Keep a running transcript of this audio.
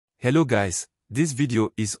Hello guys, this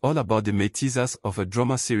video is all about the main teasers of a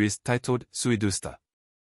drama series titled Suidooster.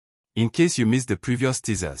 In case you missed the previous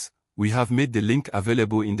teasers, we have made the link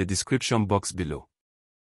available in the description box below.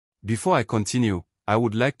 Before I continue, I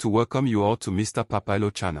would like to welcome you all to Mr.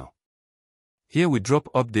 PAPILO channel. Here we drop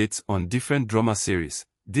updates on different drama series.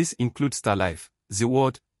 This includes Star Life, The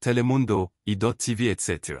World, Telemundo, e.tv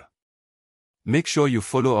etc. Make sure you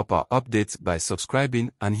follow up our updates by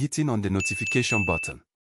subscribing and hitting on the notification button.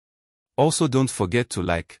 Also don't forget to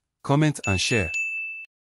like, comment and share.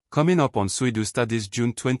 Coming up on Suidooster this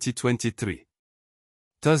June 2023.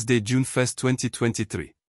 Thursday, June 1st,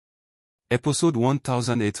 2023. Episode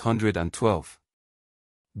 1812.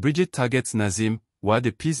 Bridget targets Nazim, while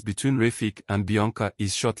the peace between Rafik and Bianca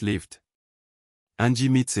is short-lived. Angie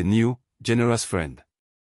meets a new, generous friend.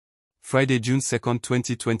 Friday, June 2nd,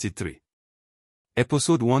 2023.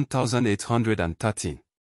 Episode 1813.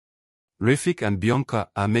 Rafik and Bianca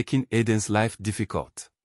are making Aiden's life difficult.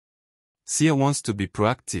 Sia wants to be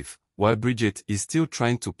proactive, while Bridget is still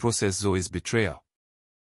trying to process Zoe's betrayal.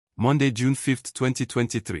 Monday, June 5th,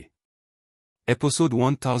 2023. Episode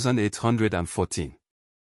 1814.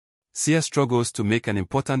 Sia struggles to make an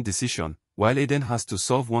important decision, while Aiden has to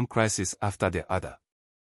solve one crisis after the other.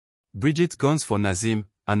 Bridget guns for Nazim,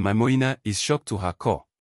 and Maimouna is shocked to her core.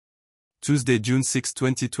 Tuesday, June 6,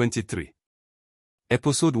 2023.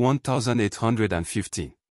 Episode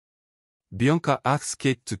 1815. Bianca asks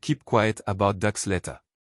Kate to keep quiet about Duck's letter.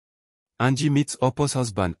 Angie meets Orpa's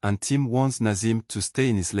husband and Tim warns Nazim to stay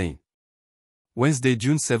in his lane. Wednesday,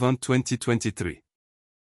 June 7, 2023.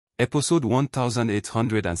 Episode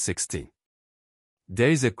 1816.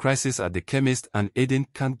 There is a crisis at the chemist and Aiden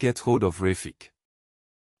can't get hold of Rafik.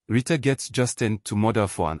 Rita gets Justin to model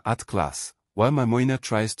for an art class, while Maimouna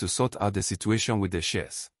tries to sort out the situation with the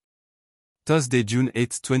shares. Thursday, June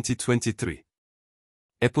 8, 2023.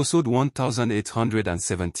 Episode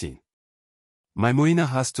 1817. Maimouna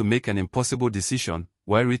has to make an impossible decision,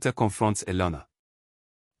 while Rita confronts Elena.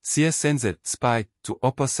 Sia sends a spy to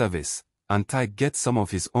Orpa's service, and Ty gets some of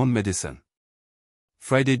his own medicine.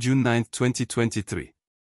 Friday, June 9, 2023.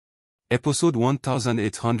 Episode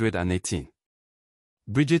 1818.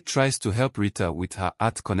 Bridget tries to help Rita with her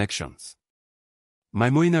art connections.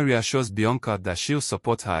 Maimouna reassures Bianca that she'll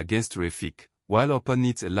support her against Rafik, while Orpa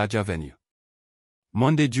needs a larger venue.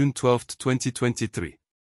 Monday, June 12, 2023.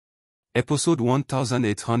 Episode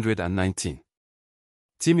 1819.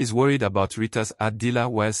 Tim is worried about Rita's art dealer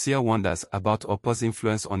while Sia wonders about Orpa's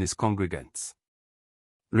influence on his congregants.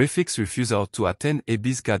 Rafik's refusal to attend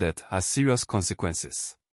Abby's gathering has serious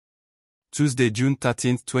consequences. Tuesday, June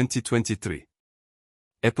 13, 2023.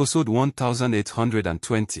 Episode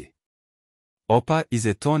 1820. Orpa is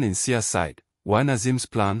a thorn in Sia's side, while Nazim's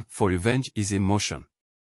plan for revenge is in motion.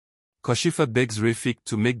 Koshifa begs Rafik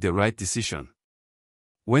to make the right decision.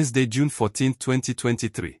 Wednesday, June 14,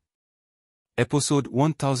 2023. Episode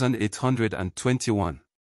 1821.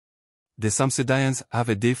 The Samsedians have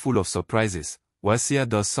a day full of surprises, while Sia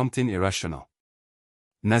does something irrational.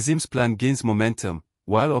 Nazim's plan gains momentum,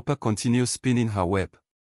 while Orpa continues spinning her web.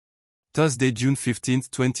 Thursday, June 15,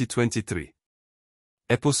 2023.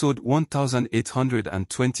 Episode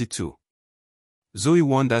 1822. Zoe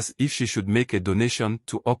wonders if she should make a donation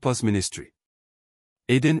to Orpa's ministry.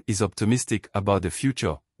 Aiden is optimistic about the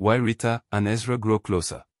future, while Rita and Ezra grow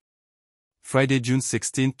closer. Friday, June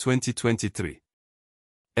 16, 2023.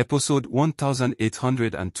 Episode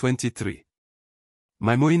 1823.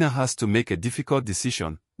 Maimouna has to make a difficult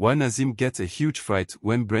decision, while Nazim gets a huge fright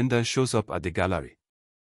when Brendan shows up at the gallery.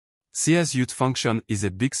 Sia's youth function is a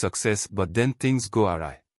big success, but then things go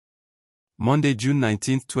awry. Monday, June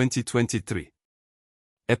 19, 2023.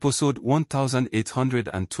 Episode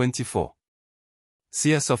 1824.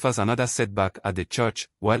 Sia suffers another setback at the church,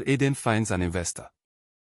 while Aiden finds an investor.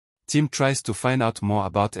 Tim tries to find out more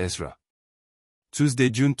about Ezra. Tuesday,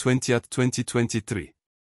 June 20, 2023.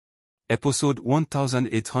 Episode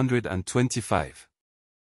 1825.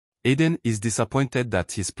 Aiden is disappointed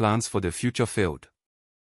that his plans for the future failed.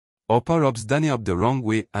 Orpa rubs Danny up the wrong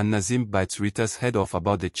way and Nazim bites Rita's head off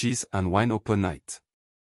about the cheese and wine open night.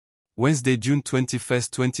 Wednesday, June 21,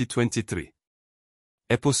 2023.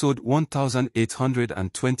 Episode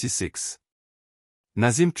 1826.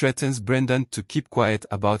 Nazim threatens Brendan to keep quiet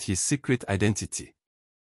about his secret identity.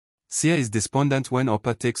 Sia is despondent when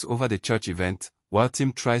Orpa takes over the church event, while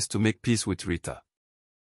Tim tries to make peace with Rita.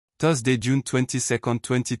 Thursday, June 22,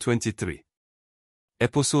 2023.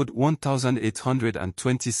 Episode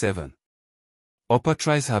 1827. Orpa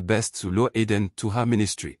tries her best to lure Aiden to her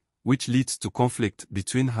ministry, which leads to conflict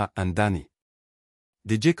between her and Danny.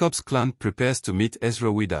 The Jacobs clan prepares to meet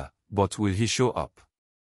Ezra Widder, but will he show up?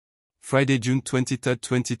 Friday, June 23,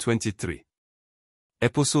 2023.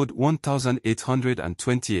 Episode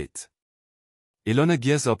 1828. Ilona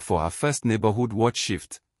gears up for her first neighborhood watch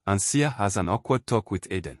shift, and Sia has an awkward talk with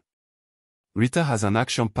Aiden. Rita has an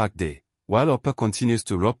action-packed day, while Orpa continues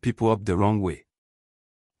to rub people up the wrong way.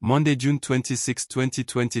 Monday, June 26,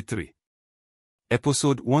 2023.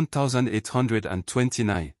 Episode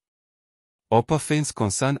 1829. Orpa feigns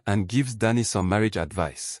concern and gives Danny some marriage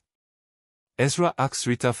advice. Ezra asks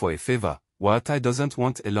Rita for a favor, while Ty doesn't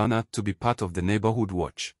want Ilona to be part of the neighborhood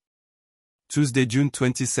watch. Tuesday, June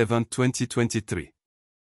 27, 2023.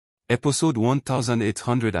 Episode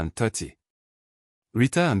 1830.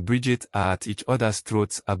 Rita and Bridget are at each other's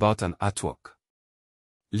throats about an artwork.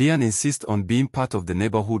 Lian insists on being part of the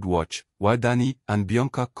neighborhood watch, while Danny and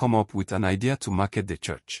Bianca come up with an idea to market the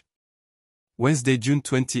church. Wednesday, June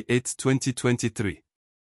 28, 2023.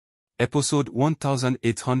 Episode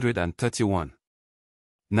 1831.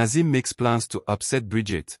 Nazim makes plans to upset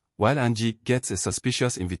Bridget, while Angie gets a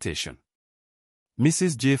suspicious invitation.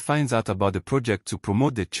 Mrs. J finds out about the project to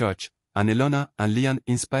promote the church, and Ilona and Lian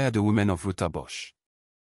inspire the women of Rutabosch.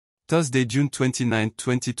 Thursday, June 29,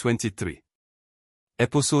 2023.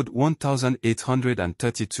 Episode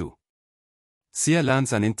 1832. Sia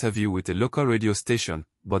lands an interview with a local radio station,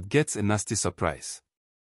 but gets a nasty surprise.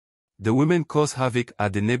 The women cause havoc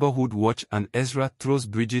at the neighborhood watch and Ezra throws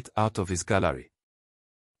Bridget out of his gallery.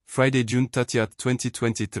 Friday, June 30,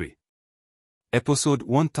 2023. Episode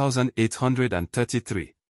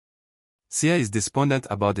 1833. Sia is despondent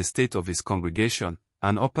about the state of his congregation,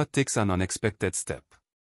 and Orpa takes an unexpected step.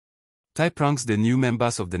 Ty pranks the new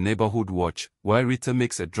members of the neighborhood watch, while Rita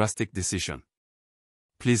makes a drastic decision.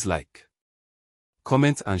 Please like,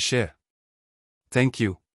 comment and share. Thank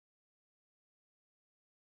you.